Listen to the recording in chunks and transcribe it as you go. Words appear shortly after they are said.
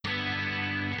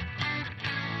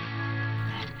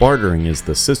Bartering is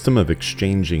the system of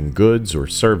exchanging goods or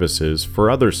services for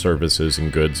other services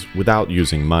and goods without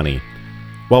using money.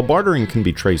 While bartering can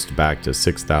be traced back to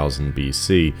 6000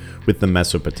 BC with the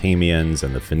Mesopotamians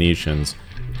and the Phoenicians,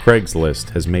 Craigslist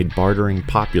has made bartering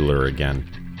popular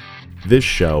again. This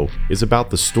show is about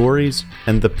the stories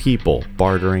and the people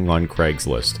bartering on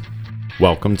Craigslist.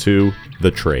 Welcome to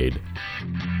The Trade.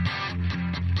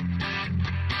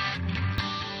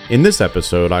 In this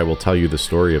episode, I will tell you the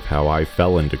story of how I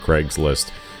fell into Craigslist,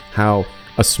 how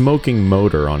a smoking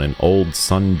motor on an old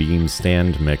Sunbeam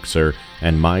stand mixer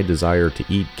and my desire to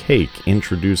eat cake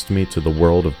introduced me to the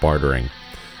world of bartering.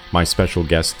 My special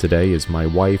guest today is my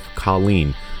wife,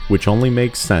 Colleen, which only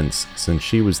makes sense since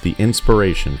she was the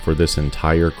inspiration for this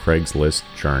entire Craigslist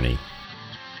journey.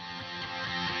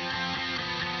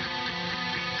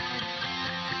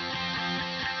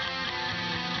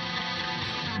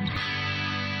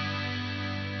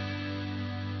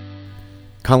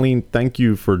 Colleen, thank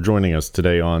you for joining us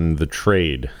today on The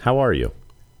Trade. How are you?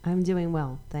 I'm doing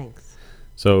well, thanks.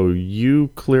 So you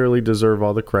clearly deserve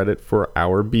all the credit for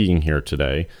our being here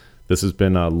today. This has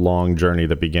been a long journey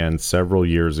that began several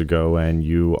years ago, and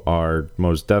you are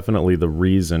most definitely the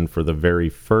reason for the very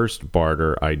first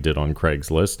barter I did on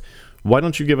Craigslist. Why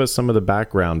don't you give us some of the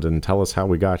background and tell us how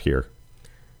we got here?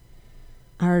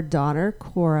 Our daughter,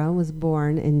 Cora, was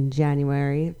born in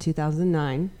January of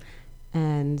 2009,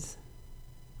 and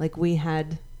like we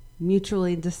had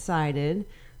mutually decided,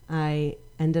 I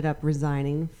ended up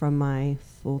resigning from my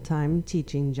full-time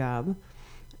teaching job.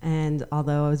 And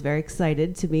although I was very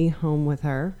excited to be home with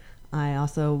her, I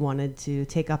also wanted to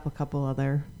take up a couple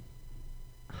other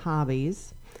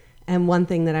hobbies. And one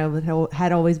thing that I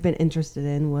had always been interested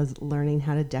in was learning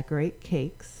how to decorate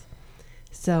cakes.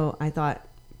 So I thought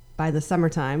by the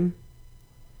summertime,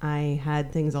 I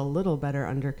had things a little better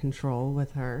under control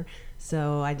with her.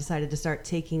 So I decided to start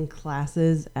taking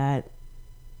classes at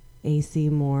AC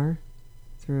Moore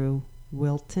through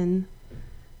Wilton.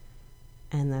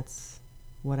 And that's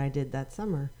what I did that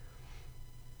summer.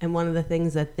 And one of the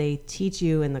things that they teach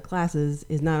you in the classes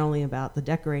is not only about the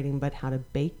decorating, but how to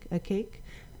bake a cake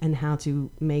and how to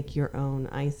make your own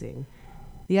icing.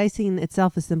 The icing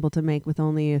itself is simple to make with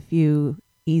only a few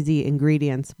easy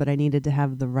ingredients, but I needed to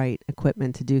have the right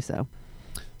equipment to do so.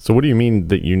 So what do you mean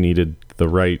that you needed the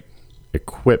right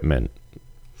equipment?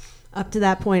 Up to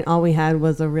that point, all we had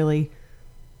was a really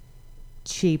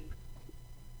cheap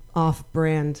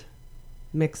off-brand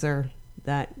mixer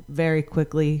that very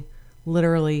quickly,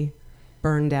 literally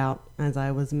burned out as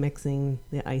I was mixing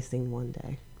the icing one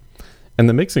day. And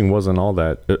the mixing wasn't all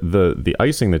that, the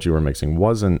icing that you were mixing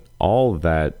wasn't all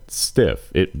that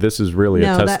stiff. This is really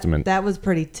a testament. That was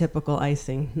pretty typical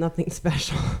icing, nothing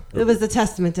special. It was a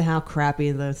testament to how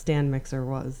crappy the stand mixer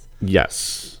was.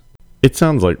 Yes. It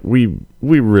sounds like we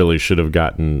really should have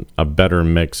gotten a better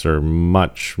mixer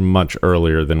much, much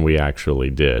earlier than we actually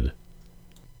did.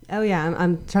 Oh yeah,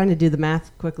 I'm trying to do the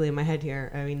math quickly in my head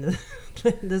here. I mean,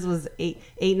 this was eight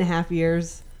and a half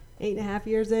years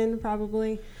in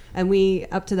probably. And we,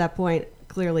 up to that point,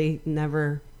 clearly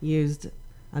never used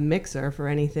a mixer for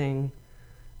anything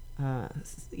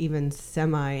even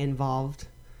semi-involved.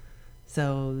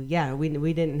 So yeah,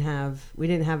 we didn't have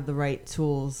the right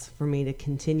tools for me to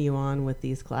continue on with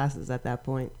these classes at that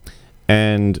point.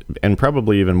 And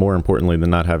probably even more importantly than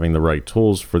not having the right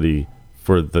tools for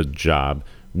the job,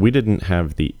 we didn't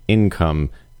have the income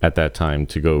at that time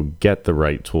to go get the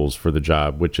right tools for the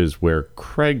job, which is where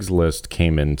Craigslist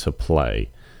came into play.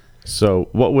 So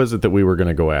what was it that we were going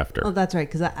to go after? Oh, that's right,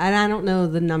 because I don't know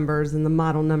the numbers and the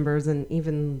model numbers and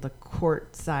even the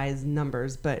quart size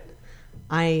numbers, but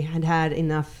I had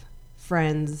enough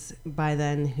friends by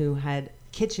then who had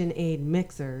KitchenAid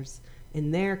mixers in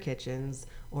their kitchens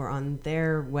or on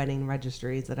their wedding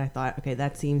registries that I thought, okay,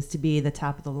 that seems to be the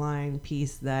top of the line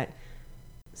piece that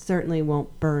certainly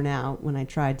won't burn out when I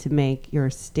tried to make your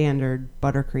standard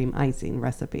buttercream icing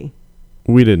recipe.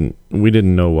 We didn't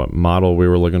know what model we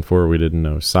were looking for. We didn't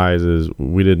know sizes.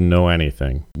 We didn't know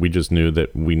anything. We just knew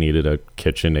that we needed a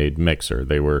KitchenAid mixer.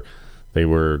 They were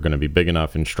going to be big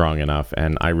enough and strong enough,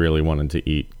 and I really wanted to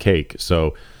eat cake,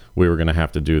 so we were going to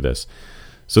have to do this.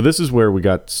 So this is where we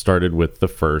got started with the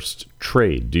first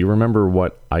trade. Do you remember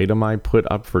what item I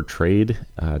put up for trade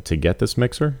to get this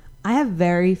mixer? I have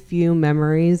very few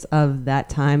memories of that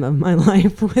time of my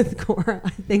life with Cora. I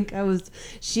think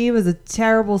she was a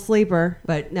terrible sleeper,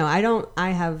 but no,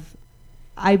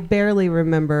 I barely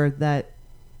remember that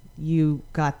you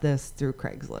got this through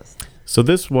Craigslist. So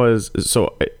this was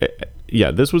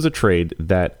a trade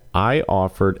that I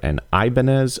offered an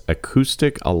Ibanez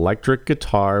acoustic electric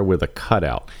guitar with a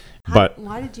cutout.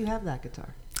 Why did you have that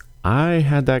guitar? I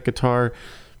had that guitar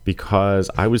because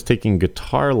I was taking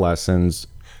guitar lessons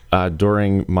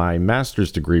during my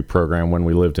master's degree program when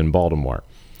we lived in Baltimore.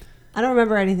 I don't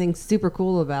remember anything super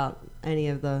cool about any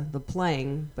of the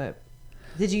playing, but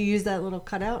did you use that little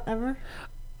cutout ever?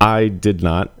 I did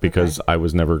not, because I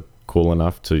was never cool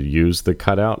enough to use the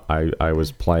cutout. I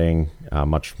was playing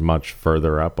much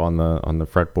further up on the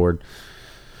fretboard,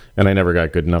 and I never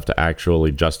got good enough to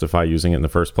actually justify using it in the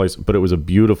first place. But it was a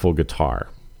beautiful guitar.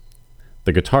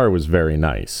 The guitar was very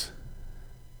nice.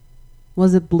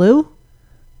 Was it blue?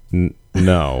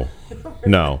 No.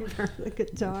 No. The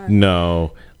guitar.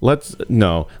 No. Let's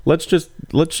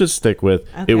just stick with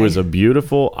it was a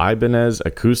beautiful Ibanez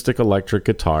acoustic electric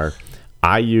guitar.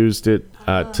 I used it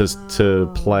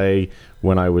to play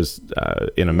when I was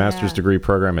in a master's degree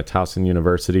program at Towson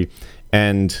University.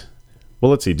 And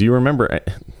well, let's see. Do you remember?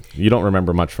 You don't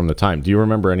remember much from the time. Do you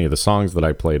remember any of the songs that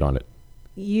I played on it?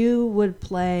 You would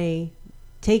play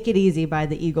 "Take It Easy" by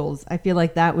the Eagles. I feel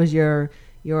like that was your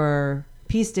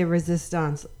piece de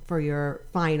resistance for your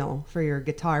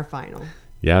guitar final.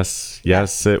 Yes,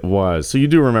 it was. So you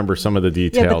do remember some of the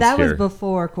details. Yeah, but that here. was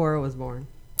before Cora was born.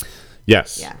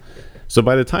 Yes. Yeah. So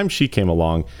by the time she came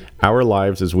along, our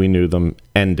lives as we knew them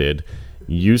ended.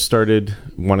 You started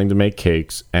wanting to make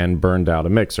cakes and burned out a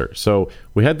mixer. So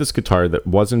we had this guitar that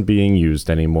wasn't being used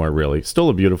anymore, really. Still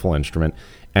a beautiful instrument,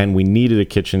 and we needed a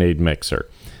KitchenAid mixer.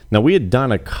 Now, we had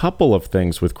done a couple of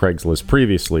things with Craigslist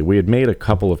previously. We had made a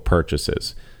couple of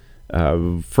purchases.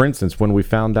 For instance, when we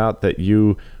found out that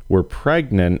you were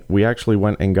pregnant, we actually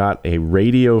went and got a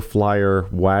Radio Flyer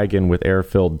wagon with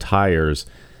air-filled tires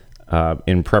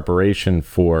in preparation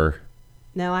for...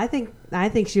 No, I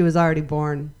think she was already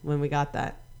born when we got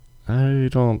that. I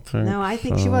don't think. No, I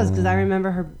think she was, because I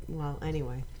remember her. Well,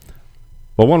 anyway.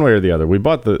 Well, one way or the other, we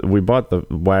bought the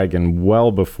wagon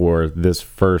well before this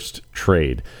first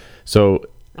trade. So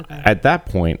at that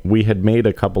point, we had made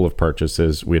a couple of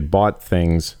purchases. We had bought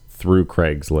things through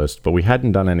Craigslist, but we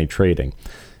hadn't done any trading.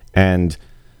 And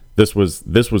this was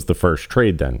the first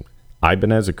trade then.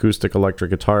 Ibanez acoustic electric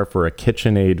guitar for a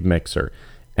KitchenAid mixer.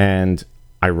 And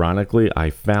ironically, I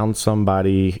found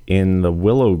somebody in the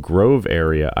Willow Grove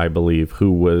area, I believe,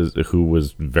 who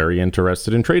was very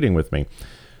interested in trading with me.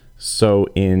 So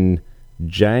in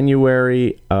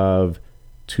January of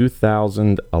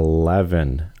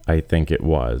 2011, I think it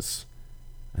was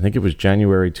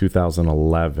January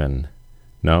 2011.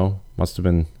 No, must have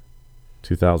been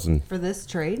 2000. For this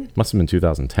trade? Must have been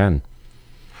 2010.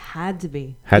 Had to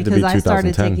be. Had to be 2010. Because I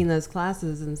started taking those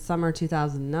classes in summer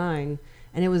 2009,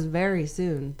 and it was very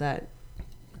soon that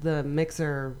the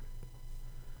mixer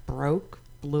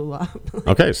blew up.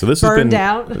 Okay, so this burned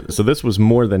out. So this was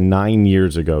more than 9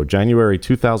 years ago, January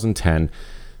 2010.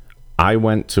 I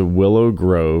went to Willow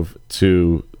Grove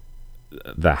to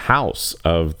the house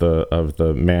of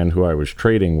the man who I was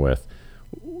trading with.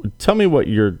 Tell me what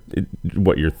your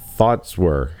thoughts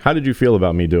were. How did you feel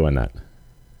about me doing that?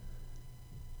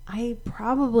 I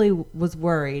probably was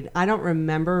worried. I don't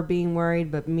remember being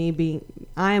worried, but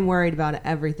I am worried about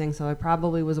everything, so I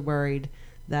probably was worried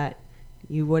that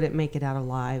you wouldn't make it out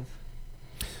alive.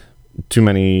 Too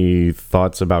many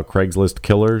thoughts about Craigslist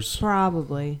killers?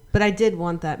 Probably. But I did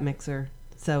want that mixer,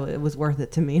 so it was worth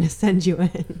it to me to send you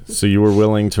in. So you were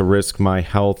willing to risk my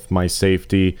health, my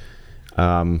safety,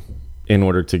 in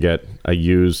order to get a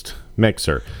used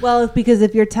mixer? Well, because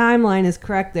if your timeline is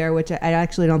correct there, which I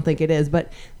actually don't think it is,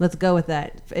 but let's go with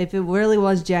that. If it really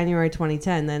was January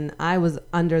 2010, then I was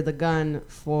under the gun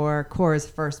for Cora's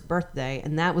first birthday,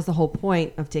 and that was the whole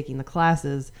point of taking the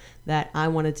classes, that I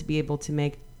wanted to be able to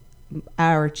make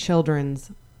our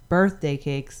children's birthday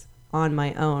cakes on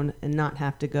my own and not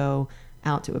have to go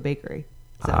out to a bakery.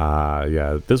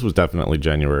 Yeah, this was definitely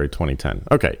January 2010.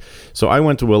 Okay, so I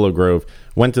went to Willow Grove,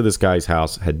 went to this guy's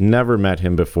house, had never met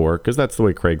him before, because that's the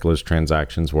way Craigslist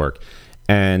transactions work.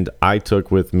 And I took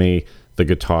with me the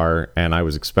guitar, and I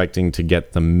was expecting to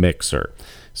get the mixer.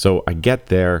 So I get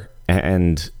there,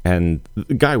 and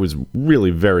the guy was really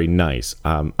very nice.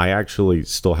 I actually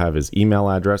still have his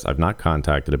email address. I've not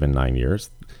contacted him in 9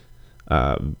 years.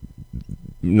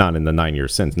 Not in the 9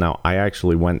 years since. Now, I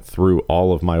actually went through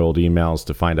all of my old emails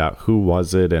to find out who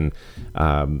was it, and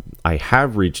I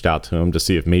have reached out to him to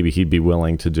see if maybe he'd be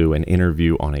willing to do an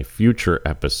interview on a future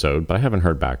episode, but I haven't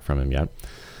heard back from him yet.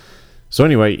 So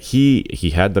anyway, he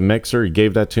had the mixer, he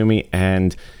gave that to me,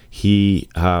 and he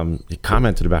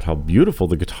commented about how beautiful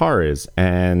the guitar is,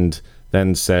 and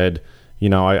then said, you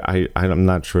know, I'm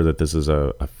not sure that this is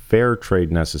a fair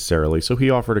trade necessarily, so he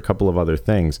offered a couple of other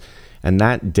things. And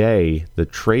that day, the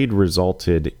trade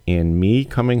resulted in me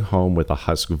coming home with a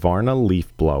Husqvarna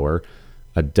leaf blower,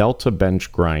 a Delta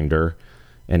bench grinder,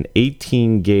 an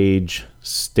 18 gauge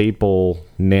staple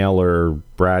nailer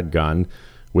brad gun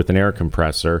with an air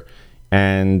compressor,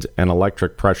 and an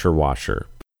electric pressure washer.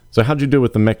 So how'd you do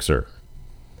with the mixer?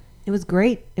 It was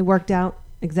great. It worked out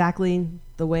exactly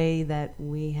the way that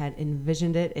we had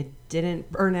envisioned it. It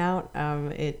didn't burn out.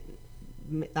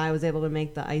 I was able to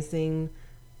make the icing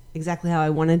exactly how I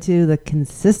wanted to, the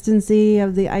consistency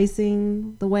of the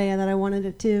icing the way that I wanted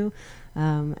it to.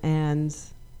 And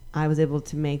I was able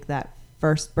to make that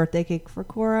first birthday cake for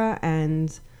Cora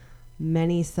and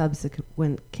many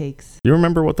subsequent cakes. You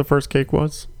remember what the first cake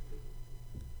was?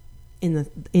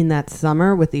 In that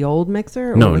summer with the old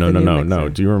mixer? No.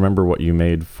 Do you remember what you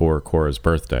made for Cora's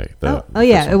birthday?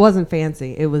 It wasn't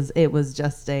fancy. It was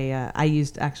just I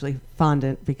used actually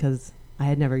fondant because I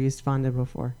had never used fondant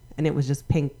before. And it was just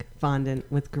pink fondant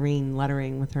with green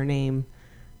lettering with her name.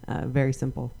 Very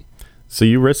simple. So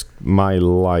you risked my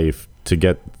life to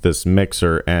get this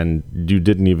mixer, and you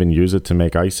didn't even use it to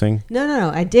make icing?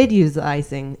 No. I did use the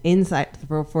icing inside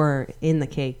for in the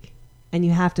cake. And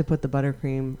you have to put the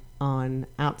buttercream on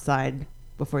outside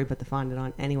before you put the fondant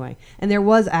on anyway. And there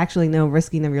was actually no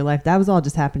risking of your life. That was all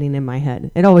just happening in my head.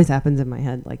 It always happens in my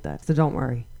head like that. So don't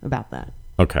worry about that.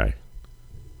 Okay.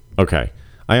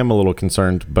 I am a little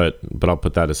concerned, but I'll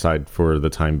put that aside for the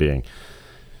time being.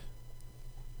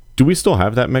 Do we still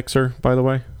have that mixer, by the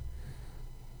way?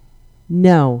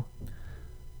 No.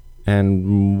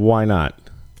 And why not?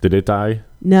 Did it die?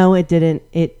 No, it didn't.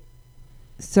 It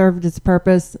served its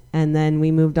purpose, and then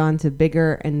we moved on to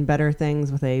bigger and better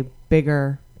things with a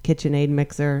bigger KitchenAid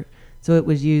mixer. So it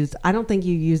was used. I don't think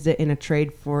you used it in a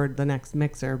trade for the next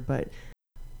mixer, but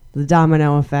the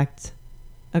domino effect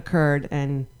occurred,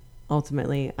 and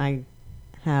ultimately I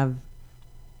have,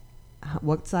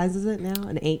 what size is it now?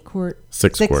 An 8-quart?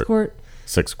 6-quart.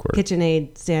 6-quart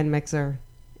KitchenAid stand mixer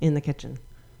in the kitchen.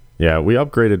 Yeah, we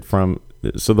upgraded from,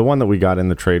 so the one that we got in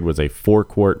the trade was a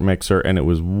 4-quart mixer, and it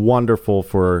was wonderful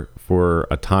for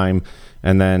a time.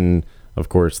 And then, of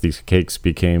course, these cakes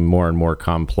became more and more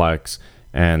complex,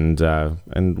 and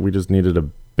we just needed a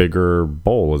bigger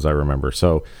bowl, as I remember.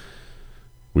 So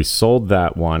we sold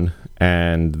that one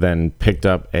and then picked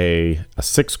up a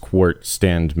 6-quart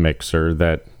stand mixer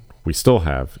that we still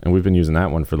have, and we've been using that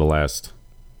one for the last,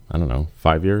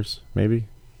 5 years, maybe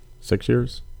 6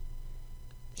 years.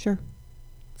 Sure.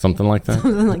 Something like that.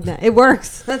 Something like that. It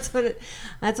works. That's what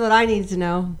I need to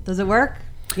know. Does it work?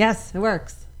 Yes, it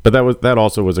works. But that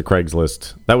also was a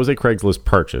Craigslist. That was a Craigslist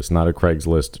purchase, not a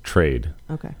Craigslist trade.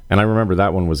 Okay. And I remember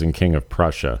that one was in King of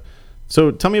Prussia.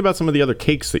 So tell me about some of the other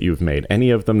cakes that you've made.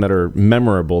 Any of them that are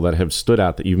memorable that have stood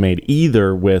out that you've made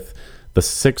either with the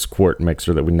 6-quart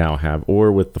mixer that we now have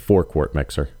or with the 4-quart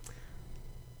mixer?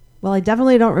 Well, I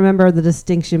definitely don't remember the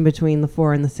distinction between the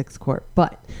 4 and the 6-quart,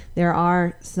 but there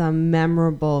are some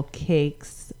memorable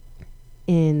cakes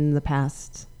in the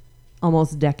past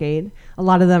almost decade. A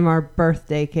lot of them are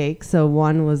birthday cakes. So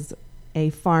one was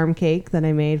a farm cake that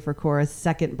I made for Cora's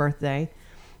 2nd birthday.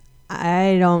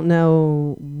 I don't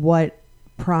know what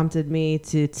prompted me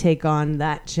to take on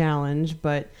that challenge,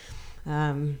 but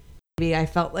maybe I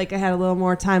felt like I had a little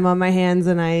more time on my hands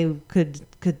and I could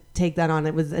take that on.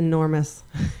 It was enormous.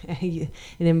 It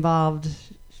involved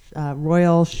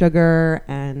royal sugar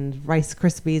and Rice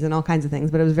Krispies and all kinds of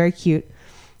things, but it was very cute.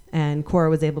 And Cora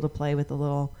was able to play with the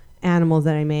little animals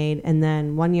that I made. And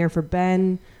then one year for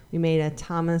Ben, we made a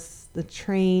Thomas the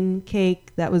Train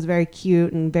cake that was very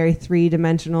cute and very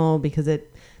 3-dimensional because the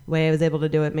way I was able to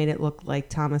do it made it look like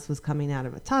Thomas was coming out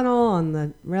of a tunnel on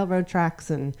the railroad tracks,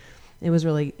 and it was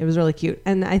really cute.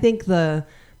 And I think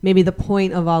maybe the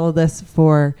point of all of this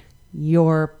for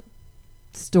your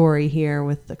story here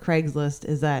with the Craigslist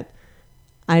is that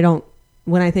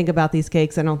when I think about these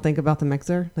cakes, I don't think about the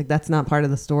mixer. Like, that's not part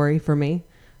of the story for me.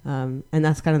 And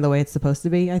that's kind of the way it's supposed to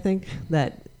be, I think,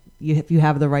 that if you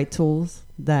have the right tools,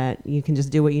 that you can just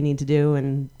do what you need to do,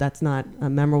 and that's not a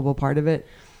memorable part of it.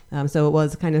 So it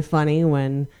was kind of funny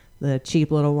when the cheap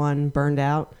little one burned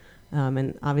out.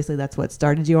 And obviously that's what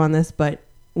started you on this. But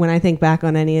when I think back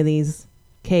on any of these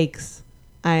cakes,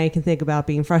 I can think about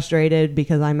being frustrated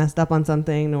because I messed up on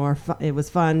something, or it was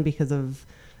fun because of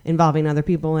involving other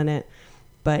people in it.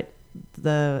 But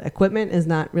the equipment is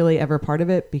not really ever part of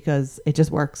it because it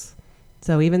just works.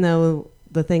 So even though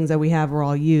the things that we have were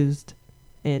all used,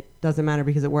 it doesn't matter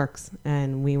because it works,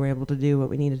 and we were able to do what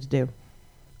we needed to do.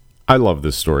 I love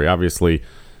this story. Obviously,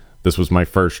 this was my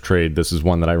first trade. This is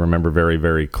one that I remember very,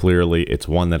 very clearly. It's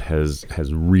one that has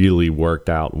really worked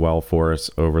out well for us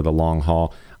over the long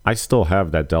haul. I still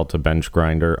have that Delta bench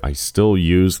grinder. I still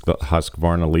use the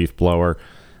Husqvarna leaf blower.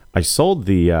 I sold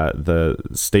the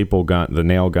staple gun, the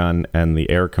nail gun, and the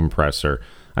air compressor.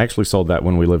 I actually sold that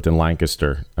when we lived in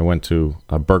Lancaster. I went to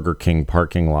a Burger King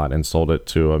parking lot and sold it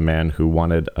to a man who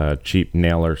wanted a cheap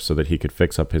nailer so that he could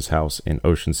fix up his house in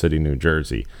Ocean City, New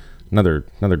Jersey. Another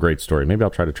great story. Maybe I'll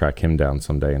try to track him down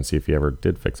someday and see if he ever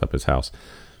did fix up his house.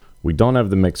 We don't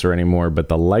have the mixer anymore, but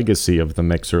the legacy of the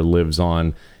mixer lives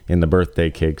on in the birthday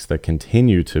cakes that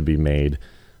continue to be made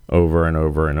over and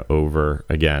over and over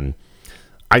again.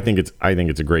 I think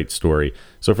it's a great story.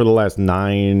 So for the last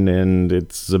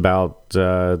it's about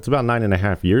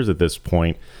 9.5 years at this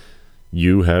point,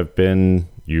 you've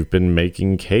been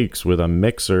making cakes with a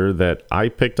mixer that I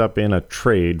picked up in a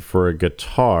trade for a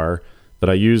guitar that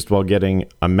I used while getting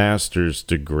a master's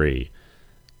degree.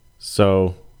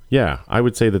 So yeah, I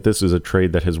would say that this is a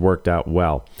trade that has worked out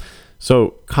well.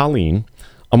 So Colleen,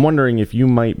 I'm wondering if you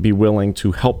might be willing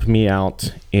to help me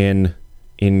out in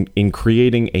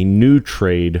creating a new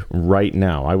trade right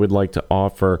now. I would like to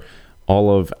offer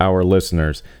all of our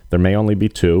listeners, there may only be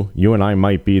 2, you and I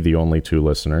might be the only 2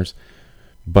 listeners,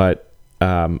 but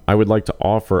I would like to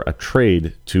offer a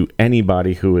trade to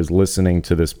anybody who is listening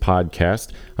to this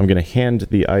podcast. I'm going to hand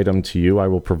the item to you. I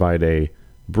will provide a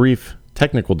brief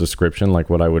technical description like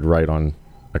what I would write on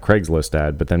a Craigslist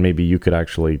ad, but then maybe you could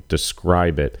actually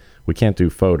describe it. We can't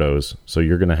do photos, so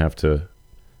you're going to have to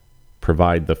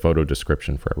provide the photo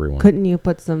description for everyone. Couldn't you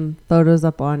put some photos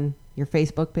up on your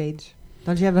Facebook page?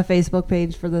 Don't you have a Facebook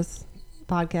page for this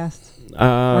podcast?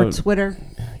 Or Twitter?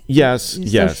 Yes.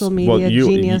 Social media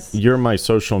genius? You're my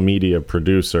social media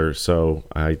producer, so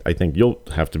I think you'll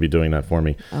have to be doing that for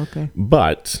me. Okay.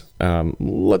 But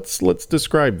let's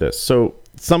describe this. So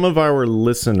some of our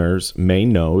listeners may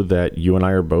know that you and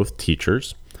I are both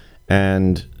teachers,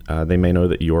 and they may know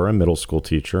that you're a middle school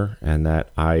teacher and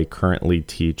that I currently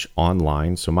teach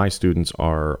online. So my students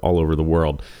are all over the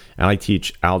world, and I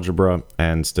teach algebra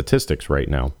and statistics right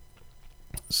now.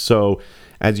 So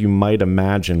as you might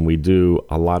imagine, we do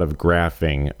a lot of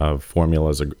graphing of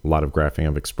formulas, a lot of graphing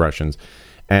of expressions,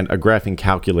 and a graphing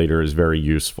calculator is very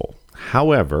useful.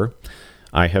 However,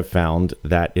 I have found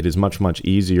that it is much, much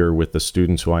easier with the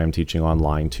students who I am teaching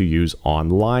online to use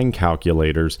online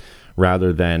calculators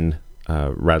rather than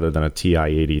a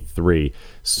TI-83.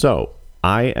 So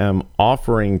I am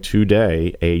offering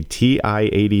today a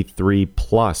TI-83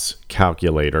 Plus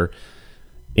calculator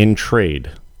in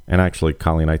trade. And actually,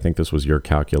 Colleen, I think this was your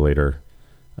calculator.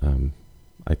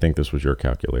 I think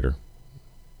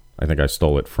I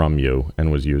stole it from you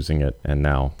and was using it, and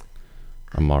now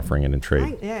I'm offering it in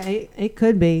trade. It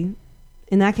could be.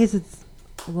 In that case, it's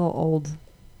a little old.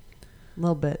 A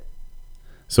little bit.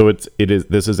 So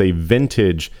this is a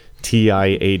vintage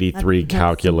TI-83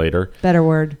 calculator. Better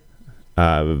word.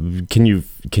 Can you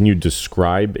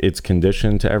describe its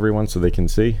condition to everyone so they can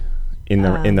see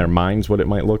in their minds what it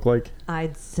might look like?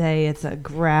 I'd say it's a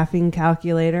graphing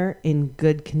calculator in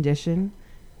good condition.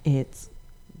 It's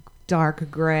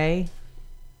dark gray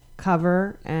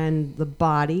cover and the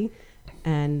body,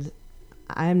 and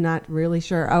I'm not really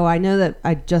sure. Oh, I know that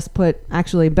Ben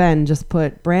just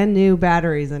put brand new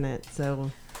batteries in it,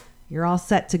 so you're all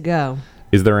set to go.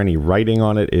 Is there any writing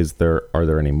on it? Are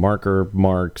there any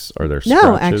marks? Are there scratches?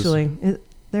 No, actually,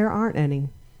 there aren't any.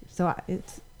 So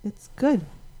it's good.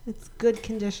 It's good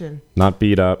condition. Not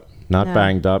beat up, not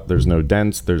banged up. There's no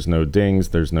dents. There's no dings.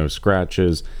 There's no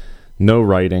scratches. No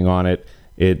writing on it.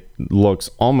 It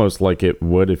looks almost like it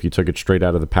would if you took it straight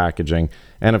out of the packaging.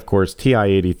 And of course,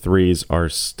 TI-83s are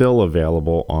still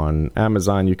available on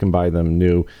Amazon. You can buy them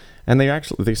new, and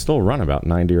they still run about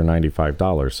 $90 or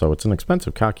 $95. So it's an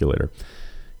expensive calculator.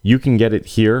 You can get it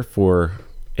here for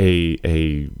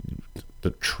a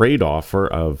trade offer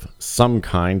of some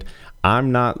kind.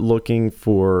 I'm not looking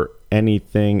for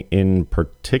anything in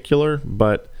particular,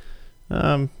 but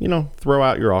throw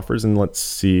out your offers and let's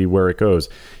see where it goes.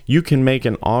 You can make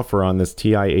an offer on this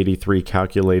TI-83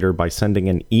 calculator by sending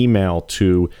an email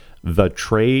to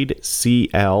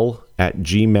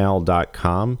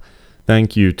thetradecl@gmail.com.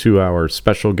 Thank you to our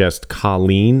special guest,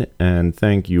 Colleen, and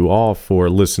thank you all for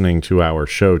listening to our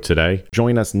show today.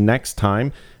 Join us next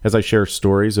time as I share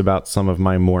stories about some of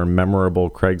my more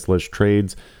memorable Craigslist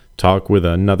trades, talk with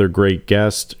another great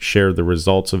guest, share the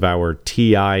results of our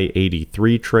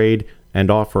TI-83 trade, and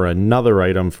offer another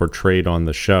item for trade on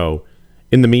the show.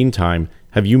 In the meantime,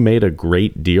 have you made a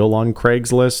great deal on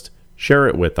Craigslist? Share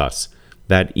it with us.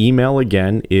 That email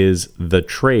again is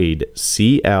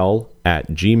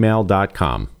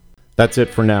thetradecl@gmail.com. That's it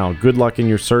for now. Good luck in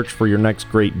your search for your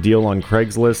next great deal on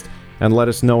Craigslist, and let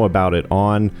us know about it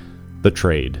on The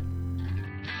Trade.